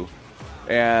I do.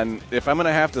 And if I'm going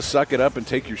to have to suck it up and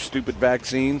take your stupid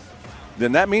vaccine,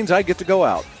 then that means I get to go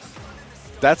out.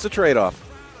 That's the trade-off.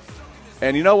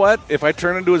 And you know what? If I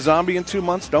turn into a zombie in 2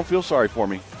 months, don't feel sorry for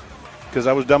me because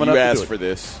I was dumb enough to do it. You asked for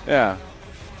this. Yeah.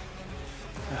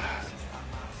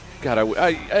 God,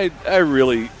 I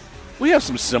really... We have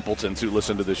some simpletons who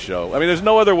listen to this show. I mean, there's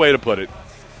no other way to put it.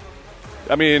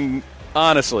 I mean,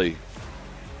 honestly.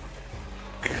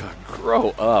 God, grow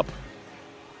up.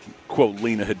 Quote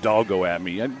Lena Hidalgo at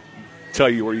me. I tell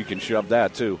you where you can shove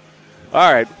that, too.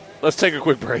 All right, let's take a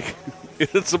quick break.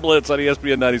 It's the Blitz on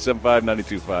ESPN 97.5,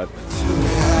 92.5.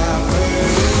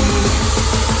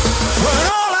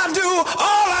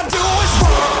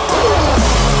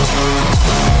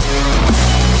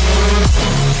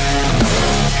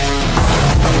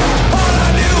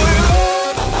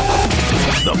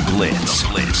 The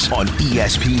Blitz on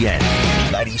ESPN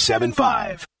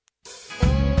 97.5.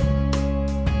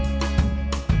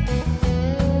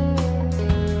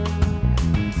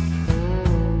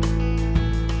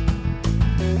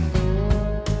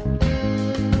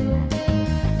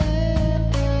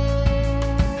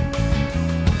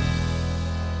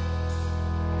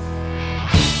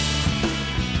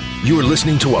 You're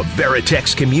listening to a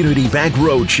Veritex Community Bank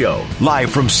Roadshow,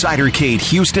 live from Cidercade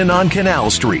Houston on Canal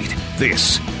Street.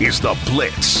 This is The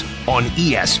Blitz on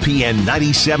ESPN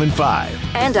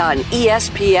 97.5. And on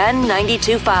ESPN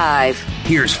 92.5.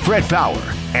 Here's Fred Faour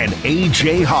and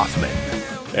A.J. Hoffman.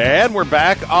 And we're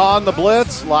back on The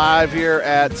Blitz, live here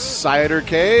at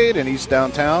Cidercade in East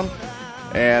Downtown.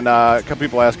 And a couple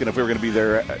people asking if we were going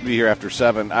to be here after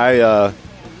 7. I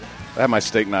have my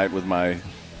steak night with my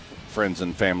friends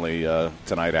and family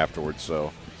tonight afterwards,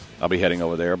 so I'll be heading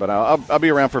over there. But I'll be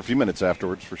around for a few minutes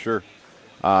afterwards for sure.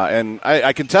 And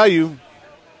I can tell you,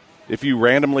 if you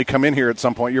randomly come in here at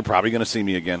some point, you're probably going to see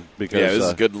me again. Because this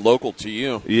is good local to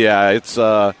you. Yeah, it's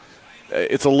a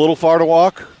little far to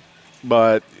walk,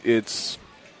 but it's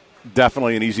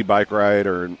definitely an easy bike ride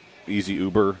or an easy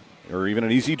Uber or even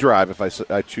an easy drive if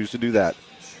I choose to do that.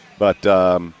 But,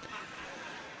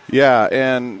 yeah,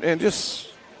 and just...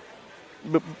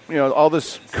 But, you know, all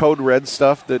this code red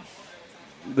stuff that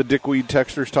the dickweed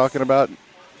texter's talking about.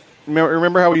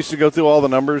 Remember how we used to go through all the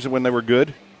numbers when they were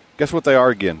good? Guess what they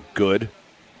are again? Good.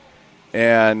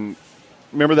 And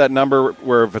remember that number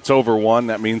where if it's over 1,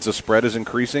 that means the spread is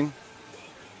increasing?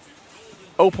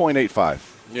 0.85.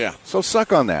 Yeah. So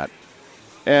suck on that.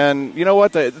 And you know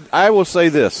what? I will say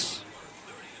this.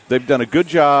 They've done a good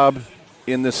job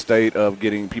in this state of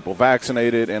getting people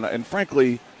vaccinated. And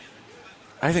frankly,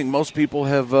 I think most people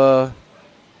have already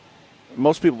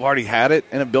had it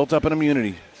and have built up an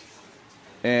immunity.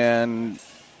 And,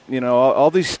 you know,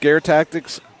 all these scare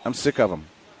tactics, I'm sick of them.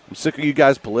 I'm sick of you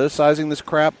guys politicizing this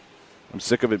crap. I'm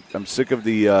sick of it. I'm sick of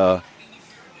the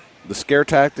scare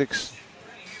tactics.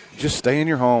 Just stay in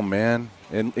your home, man.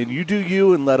 And you do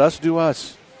you and let us do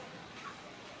us.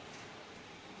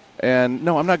 And,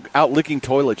 no, I'm not out licking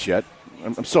toilets yet.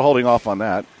 I'm still holding off on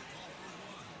that.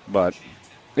 But...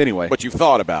 Anyway. But you've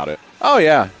thought about it. Oh,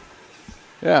 yeah.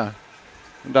 Yeah.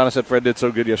 And Donna said Fred did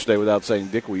so good yesterday without saying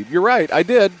dickweed. You're right. I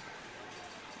did.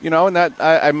 You know, and that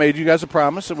I made you guys a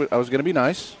promise. I was going to be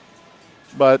nice.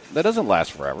 But that doesn't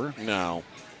last forever. No.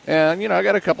 And, you know, I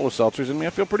got a couple of seltzers in me.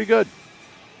 I feel pretty good.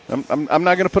 I'm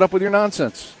not going to put up with your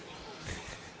nonsense.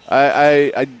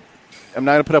 I'm not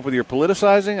going to put up with your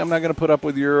politicizing. I'm not going to put up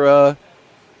with your,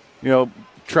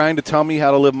 trying to tell me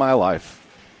how to live my life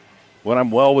when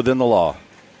I'm well within the law.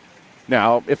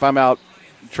 Now, if I'm out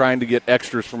trying to get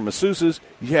extras from masseuses,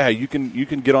 yeah, you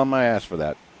can get on my ass for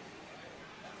that.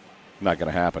 Not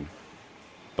going to happen.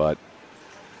 But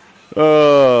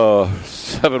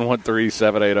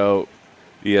 713-780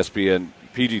 ESPN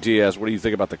PGT asks, what do you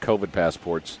think about the COVID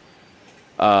passports?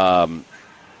 I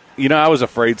was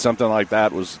afraid something like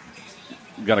that was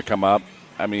going to come up.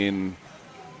 I mean,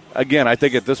 again, I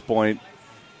think at this point,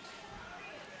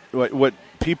 what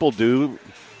people do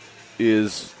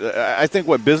is, I think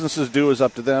what businesses do is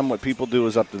up to them. What people do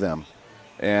is up to them.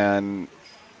 And,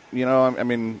 I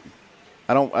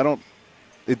don't,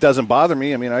 it doesn't bother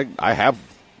me. I mean, I have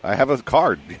a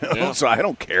card, so I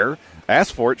don't care.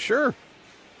 Ask for it, sure.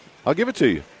 I'll give it to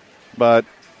you. But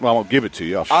I won't give it to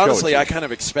you. I'll show Honestly, it to I you. kind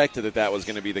of expected that was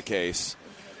going to be the case.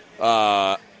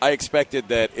 I expected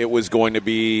that it was going to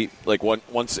be like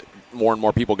once more and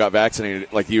more people got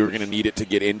vaccinated, like you were going to need it to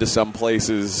get into some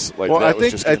places. Like, well,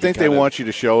 that I think they want you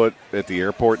to show it at the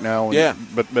airport now. Yeah,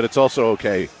 but it's also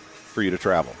okay for you to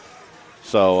travel.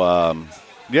 So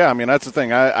yeah, I mean that's the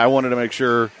thing. I wanted to make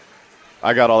sure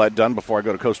I got all that done before I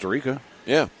go to Costa Rica.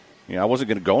 Yeah, I wasn't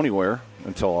going to go anywhere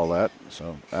until all that.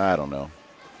 So I don't know.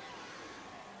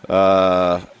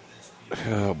 Oh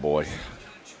boy.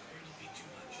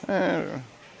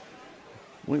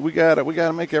 We got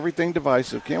to make everything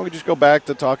divisive. Can't we just go back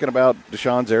to talking about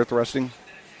Deshaun's air thrusting?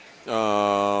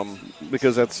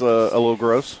 Because that's a little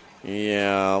gross.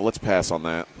 Yeah, let's pass on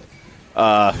that.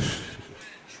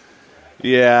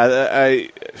 Yeah, I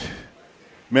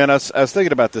was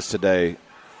thinking about this today.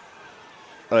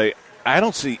 Like, I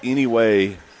don't see any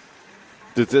way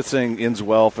that this thing ends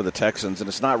well for the Texans, and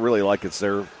it's not really like it's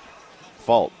their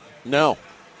fault. No.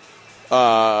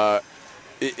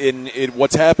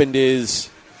 What's happened is,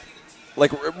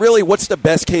 like, really, what's the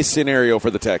best case scenario for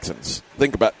the Texans?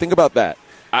 Think about that.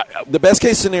 The best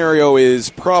case scenario is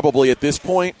probably at this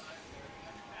point,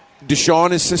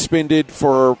 Deshaun is suspended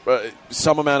for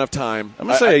some amount of time. I'm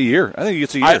going to say a year. I think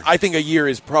it's a year. I think a year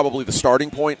is probably the starting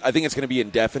point. I think it's going to be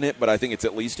indefinite, but I think it's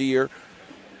at least a year.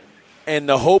 And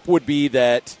the hope would be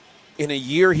that in a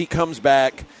year he comes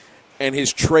back and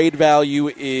his trade value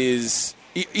is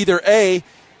either A,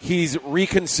 he's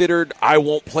reconsidered, I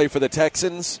won't play for the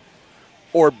Texans,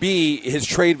 or B, his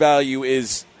trade value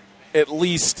is at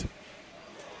least,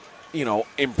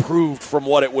 improved from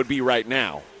what it would be right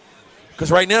now. Because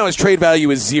right now his trade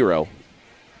value is 0.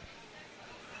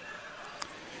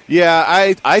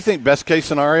 Yeah, I think best case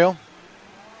scenario,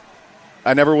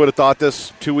 I never would have thought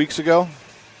this 2 weeks ago,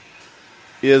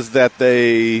 is that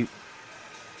they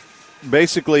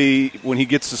basically, when he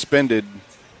gets suspended,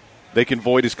 they can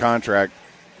void his contract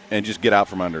and just get out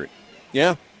from under it.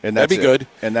 Yeah, and that'd be good.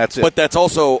 And that's it. But that's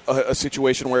also a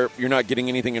situation where you're not getting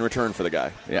anything in return for the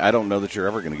guy. Yeah, I don't know that you're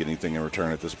ever going to get anything in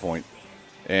return at this point.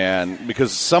 And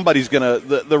because somebody's going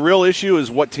to – the real issue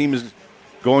is what team is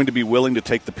going to be willing to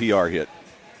take the PR hit.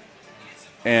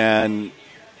 And,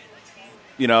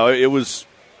 it was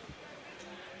 –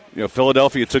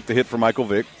 Philadelphia took the hit for Michael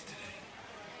Vick.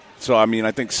 So, I mean,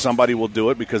 I think somebody will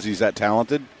do it because he's that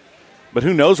talented. But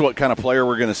who knows what kind of player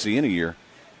we're going to see in a year.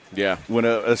 Yeah.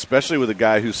 Especially with a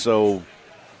guy who's so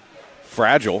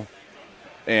fragile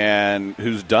and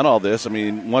who's done all this. I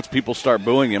mean, once people start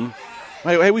booing him –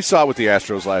 hey, we saw it with the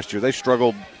Astros last year. They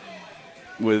struggled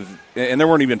with – and there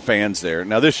weren't even fans there.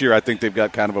 Now, this year I think they've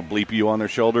got kind of a bleep you on their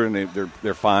shoulder, and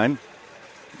they're fine.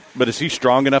 But is he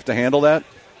strong enough to handle that?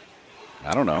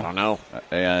 I don't know.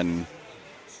 And,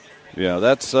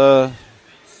 that's so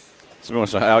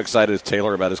how excited is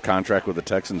Taylor about his contract with the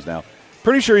Texans now?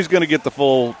 Pretty sure he's going to get the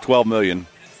full $12 million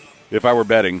if I were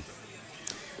betting,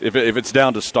 if it's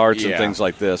down to starts and things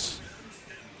like this.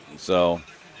 So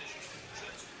 –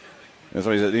 and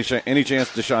somebody said, any chance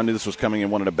Deshaun knew this was coming and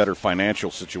wanted a better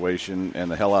financial situation and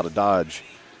the hell out of Dodge?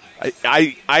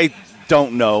 I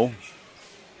don't know.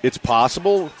 It's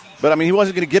possible, but, I mean, he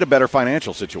wasn't going to get a better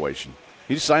financial situation.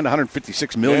 He just signed a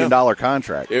 $156 million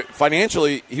contract.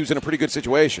 Financially, he was in a pretty good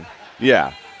situation.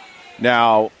 Yeah.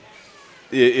 Now,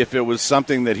 if it was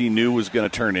something that he knew was going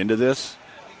to turn into this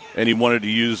and he wanted to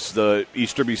use the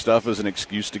Easterby stuff as an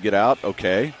excuse to get out,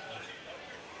 okay.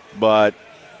 But –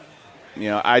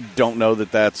 I don't know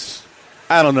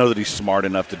I don't know that he's smart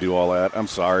enough to do all that. I'm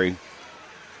sorry.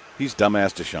 He's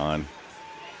dumbass Deshaun.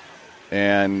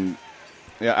 And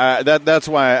that's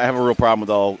why I have a real problem with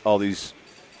all these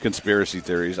conspiracy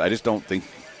theories. I just don't think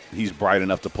he's bright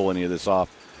enough to pull any of this off.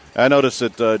 I noticed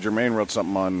that Jermaine wrote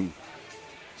something on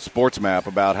Sports Map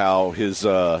about how his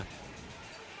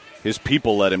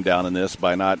people let him down in this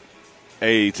by not,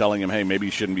 telling him, hey, maybe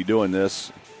you shouldn't be doing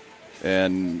this,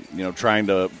 and, trying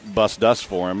to bust dust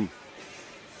for him.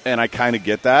 And I kind of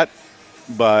get that.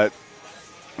 But,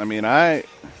 I mean,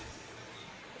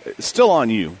 it's still on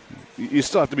you. You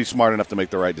still have to be smart enough to make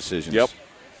the right decisions. Yep.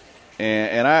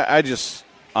 And I just,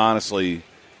 honestly,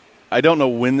 I don't know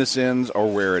when this ends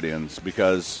or where it ends,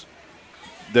 because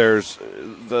there's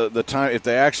the time, if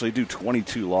they actually do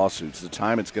 22 lawsuits, the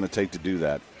time it's going to take to do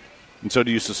that. And so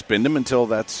do you suspend him until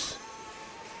that's –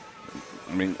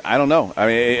 I mean, I don't know. I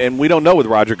mean, and we don't know with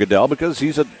Roger Goodell because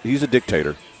he's a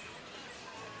dictator.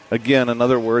 Again,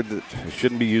 another word that I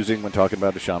shouldn't be using when talking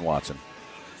about Deshaun Watson.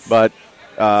 But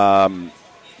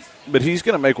he's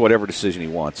going to make whatever decision he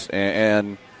wants,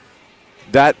 and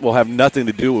that will have nothing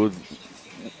to do with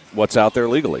what's out there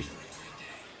legally.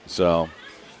 So,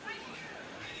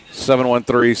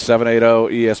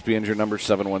 713-780-ESPN's your number,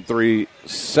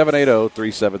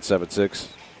 713-780-3776.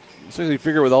 So you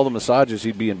figure with all the massages,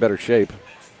 he'd be in better shape.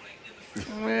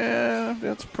 Yeah,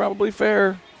 that's probably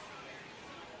fair.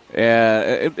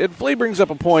 And Flea brings up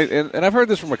a point, and I've heard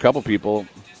this from a couple people.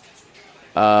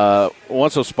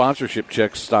 Once those sponsorship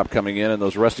checks stop coming in and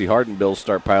those Rusty Harden bills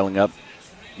start piling up,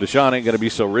 Deshaun ain't going to be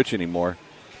so rich anymore.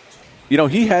 You know,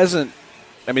 he hasn't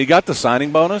 – I mean, he got the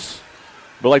signing bonus,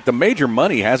 but, like, the major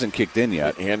money hasn't kicked in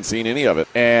yet. He hadn't seen any of it.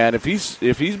 And if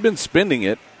he's been spending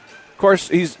it, of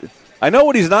course, I know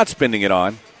what he's not spending it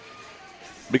on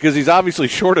because he's obviously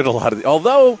shorted a lot of –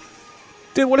 although,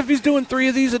 dude, what if he's doing 3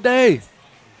 of these a day?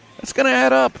 That's going to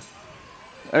add up.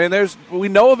 I mean, we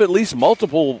know of at least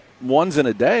multiple ones in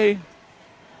a day.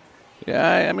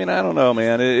 Yeah, I mean, I don't know,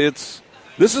 man. This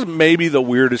is maybe the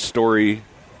weirdest story.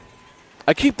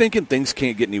 I keep thinking things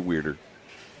can't get any weirder.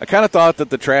 I kind of thought that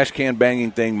the trash can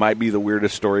banging thing might be the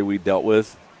weirdest story we dealt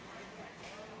with.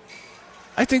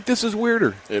 I think this is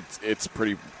weirder. It's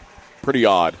pretty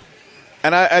odd.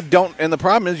 And I don't. And the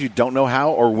problem is you don't know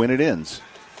how or when it ends.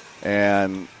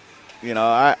 And you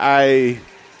know,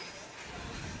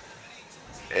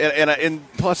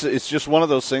 And plus, it's just one of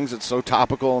those things that's so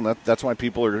topical, and that's why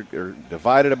people are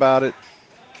divided about it.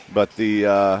 But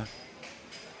the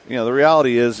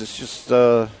reality is, it's just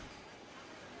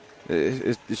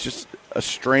it's just a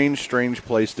strange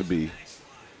place to be.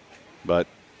 But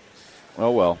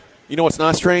oh well. You know what's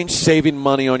not strange? Saving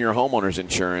money on your homeowner's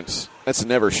insurance. That's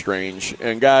never strange.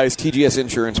 And guys, TGS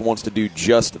Insurance wants to do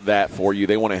just that for you.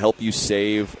 They want to help you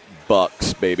save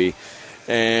bucks, baby.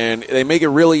 And they make it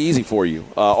really easy for you.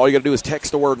 All you got to do is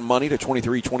text the word money to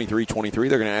 232323.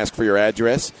 They're going to ask for your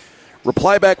address.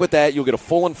 Reply back with that. You'll get a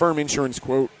full and firm insurance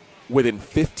quote within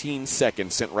 15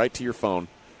 seconds sent right to your phone.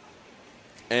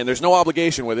 And there's no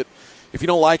obligation with it. If you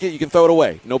don't like it, you can throw it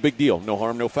away. No big deal. No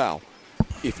harm, no foul.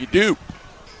 If you do,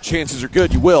 chances are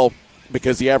good you will,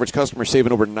 because the average customer is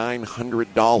saving over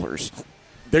 $900.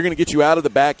 They're going to get you out of the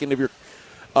back end of your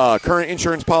current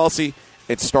insurance policy.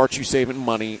 It starts you saving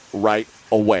money right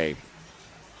away.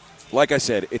 Like I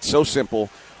said, it's so simple.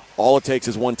 All it takes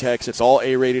is one text. It's all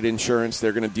A-rated insurance.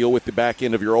 They're going to deal with the back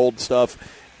end of your old stuff.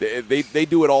 They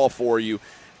do it all for you.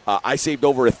 I saved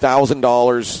over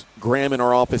 $1,000. Graham in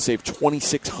our office saved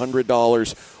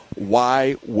 $2,600.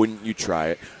 Why wouldn't you try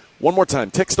it? One more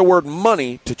time. Text the word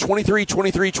money to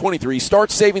 232323.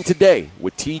 Start saving today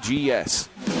with TGS.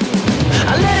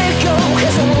 I let it go,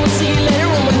 'cause I won't see you later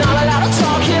when we're not allowed to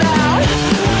talk it out.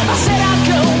 I said I'd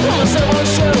go, put myself on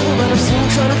show, but I'm still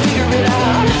trying to figure it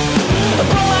out. I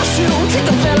blow my shoe, take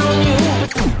the bet on you.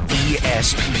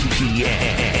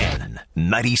 ESPN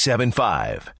 97.5.